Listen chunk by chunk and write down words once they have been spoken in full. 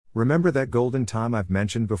Remember that golden time I've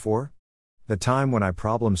mentioned before? The time when I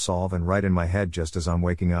problem solve and write in my head just as I'm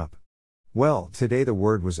waking up. Well, today the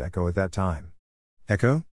word was echo at that time.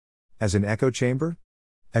 Echo? As in echo chamber?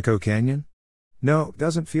 Echo canyon? No,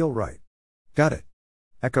 doesn't feel right. Got it.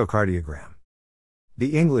 Echocardiogram.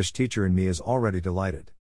 The English teacher in me is already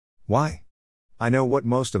delighted. Why? I know what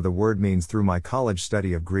most of the word means through my college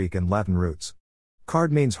study of Greek and Latin roots.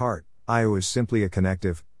 Card means heart, io is simply a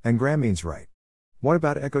connective, and gram means right. What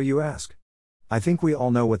about echo, you ask? I think we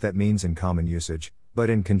all know what that means in common usage,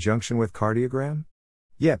 but in conjunction with cardiogram?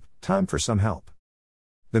 Yep, time for some help.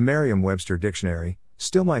 The Merriam-Webster Dictionary,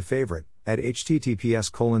 still my favorite, at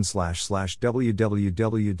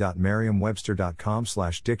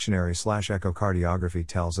https://www.merriam-webster.com/dictionary/echocardiography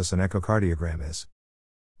tells us an echocardiogram is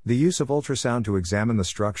the use of ultrasound to examine the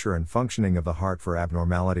structure and functioning of the heart for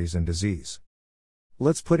abnormalities and disease.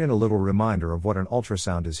 Let's put in a little reminder of what an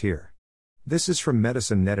ultrasound is here. This is from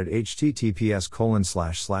MedicineNet at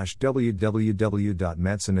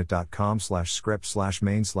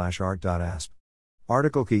https://www.medicinenet.com/script/main/art.asp.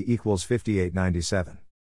 Article key equals 5897.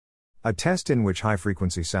 A test in which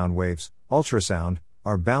high-frequency sound waves, ultrasound,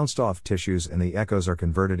 are bounced off tissues and the echoes are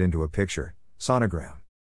converted into a picture, sonogram.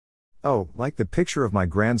 Oh, like the picture of my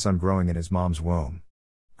grandson growing in his mom's womb.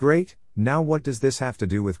 Great, now what does this have to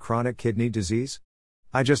do with chronic kidney disease?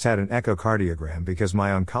 I just had an echocardiogram because my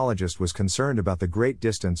oncologist was concerned about the great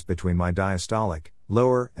distance between my diastolic,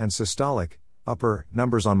 lower, and systolic, upper,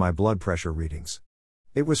 numbers on my blood pressure readings.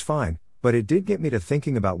 It was fine, but it did get me to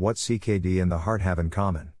thinking about what CKD and the heart have in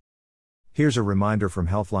common. Here's a reminder from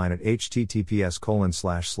Healthline at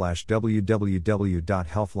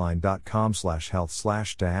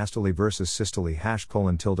https://www.healthline.com/health/diastole versus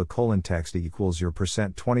systole #:; text equals your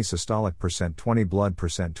 %20 systolic %20 blood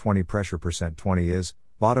 %20 pressure %20 is,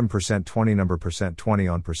 bottom %20 number %20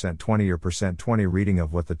 on %20 your %20 reading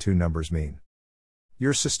of what the two numbers mean.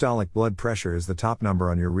 Your systolic blood pressure is the top number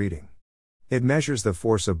on your reading. It measures the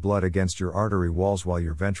force of blood against your artery walls while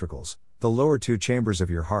your ventricles, the lower two chambers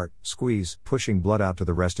of your heart, squeeze, pushing blood out to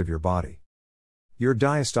the rest of your body. Your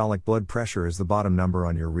diastolic blood pressure is the bottom number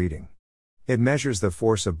on your reading. It measures the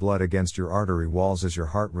force of blood against your artery walls as your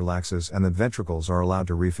heart relaxes and the ventricles are allowed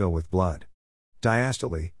to refill with blood.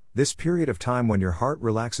 Diastole, this period of time when your heart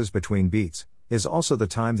relaxes between beats, is also the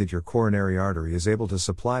time that your coronary artery is able to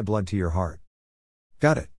supply blood to your heart.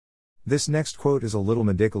 Got it. This next quote is a little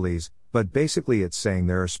medicalese, but basically it's saying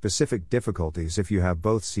there are specific difficulties if you have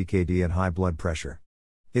both CKD and high blood pressure.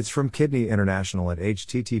 It's from Kidney International at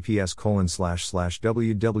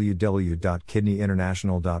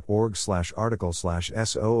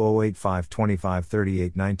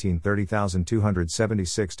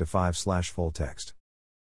text.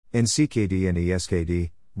 In CKD and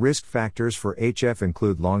ESKD, risk factors for HF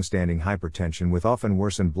include long-standing hypertension with often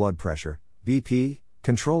worsened blood pressure, BP,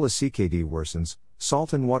 control as CKD worsens,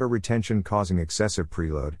 salt and water retention causing excessive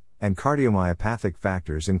preload, and cardiomyopathic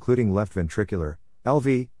factors including left ventricular,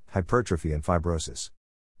 LV, hypertrophy and fibrosis.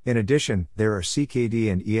 In addition, there are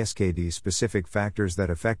CKD and ESKD specific factors that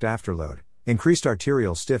affect afterload, increased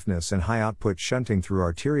arterial stiffness and high output shunting through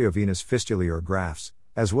arteriovenous fistulae or grafts,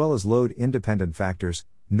 as well as load-independent factors,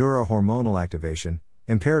 neurohormonal activation,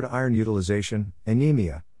 impaired iron utilization,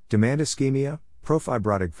 anemia, demand ischemia,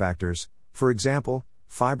 profibrotic factors, for example,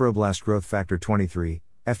 fibroblast growth factor 23,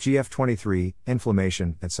 FGF23,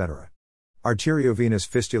 inflammation, etc. Arteriovenous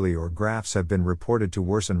fistulae or grafts have been reported to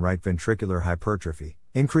worsen right ventricular hypertrophy,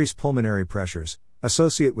 increase pulmonary pressures,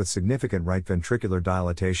 associate with significant right ventricular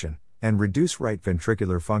dilatation, and reduce right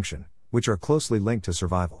ventricular function, which are closely linked to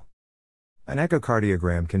survival. An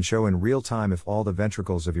echocardiogram can show in real time if all the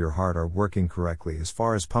ventricles of your heart are working correctly as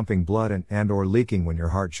far as pumping blood and/or leaking when your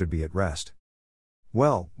heart should be at rest.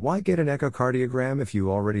 Well, why get an echocardiogram if you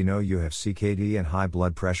already know you have CKD and high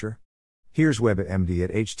blood pressure? Here's WebMD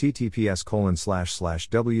at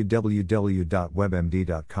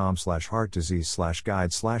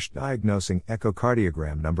https://www.webmd.com/heartdisease/guide/diagnosing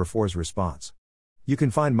echocardiogram number 4's response. You can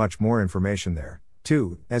find much more information there,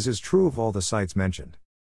 too, as is true of all the sites mentioned.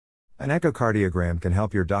 An echocardiogram can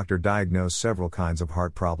help your doctor diagnose several kinds of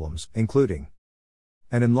heart problems, including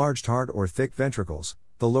an enlarged heart or thick ventricles,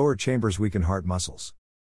 the lower chambers weaken heart muscles,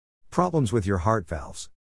 problems with your heart valves,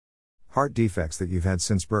 heart defects that you've had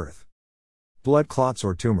since birth, blood clots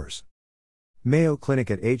or tumors. Mayo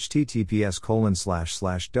Clinic at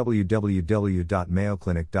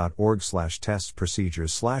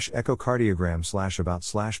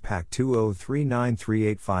https://www.mayoclinic.org/tests-procedures/echocardiograms/about/PAC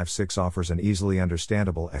 203938556 offers an easily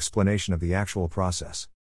understandable explanation of the actual process.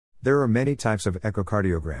 There are many types of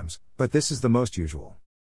echocardiograms, but this is the most usual.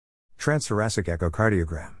 Transthoracic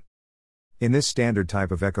echocardiogram. In this standard type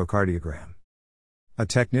of echocardiogram, a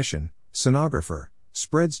technician, sonographer,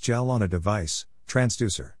 spreads gel on a device,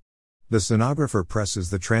 transducer. The sonographer presses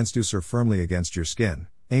the transducer firmly against your skin,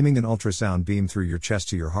 aiming an ultrasound beam through your chest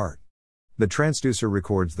to your heart. The transducer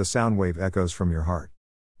records the sound wave echoes from your heart.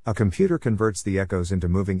 A computer converts the echoes into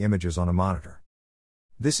moving images on a monitor.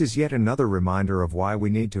 This is yet another reminder of why we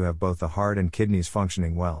need to have both the heart and kidneys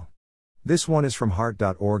functioning well. This one is from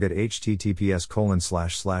heart.org at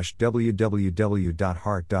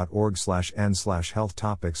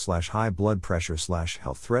https://www.heart.org/n/health-topics/high blood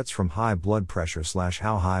pressure/health threats from high blood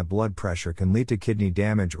pressure/how high blood pressure can lead to kidney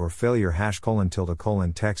damage or failure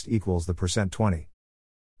 #:; text equals the %20.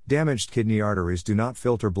 Damaged kidney arteries do not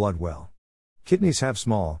filter blood well. Kidneys have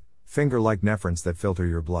small, finger-like nephrons that filter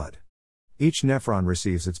your blood. Each nephron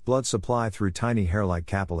receives its blood supply through tiny hair-like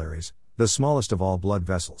capillaries, the smallest of all blood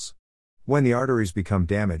vessels. When the arteries become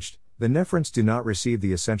damaged, the nephrons do not receive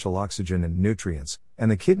the essential oxygen and nutrients,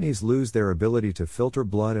 and the kidneys lose their ability to filter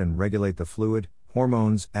blood and regulate the fluid,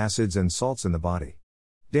 hormones, acids and salts in the body.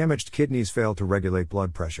 Damaged kidneys fail to regulate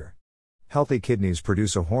blood pressure. Healthy kidneys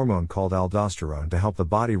produce a hormone called aldosterone to help the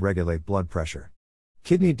body regulate blood pressure.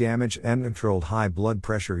 Kidney damage and uncontrolled high blood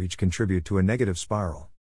pressure each contribute to a negative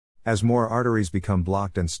spiral. As more arteries become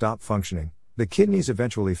blocked and stop functioning, the kidneys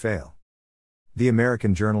eventually fail. The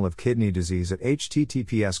American Journal of Kidney Disease at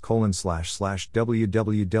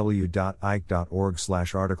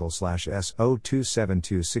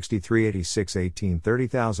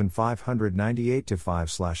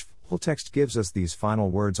Full text gives us these final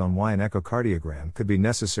words on why an echocardiogram could be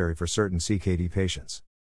necessary for certain CKD patients.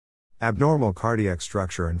 Abnormal cardiac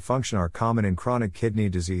structure and function are common in chronic kidney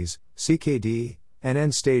disease, CKD, and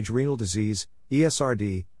end-stage renal disease,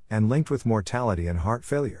 ESRD, and linked with mortality and heart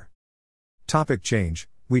failure. Topic change.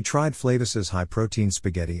 We tried Flavis's high-protein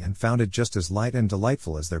spaghetti and found it just as light and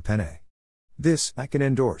delightful as their penne. This, I can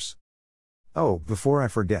endorse. Oh, before I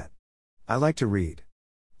forget. I like to read.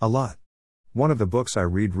 A lot. One of the books I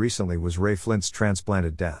read recently was Ray Flint's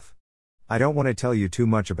Transplanted Death. I don't want to tell you too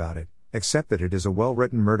much about it, except that it is a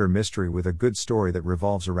well-written murder mystery with a good story that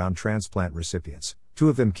revolves around transplant recipients, 2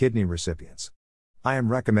 of them kidney recipients. I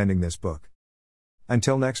am recommending this book.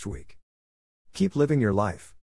 Until next week. Keep living your life.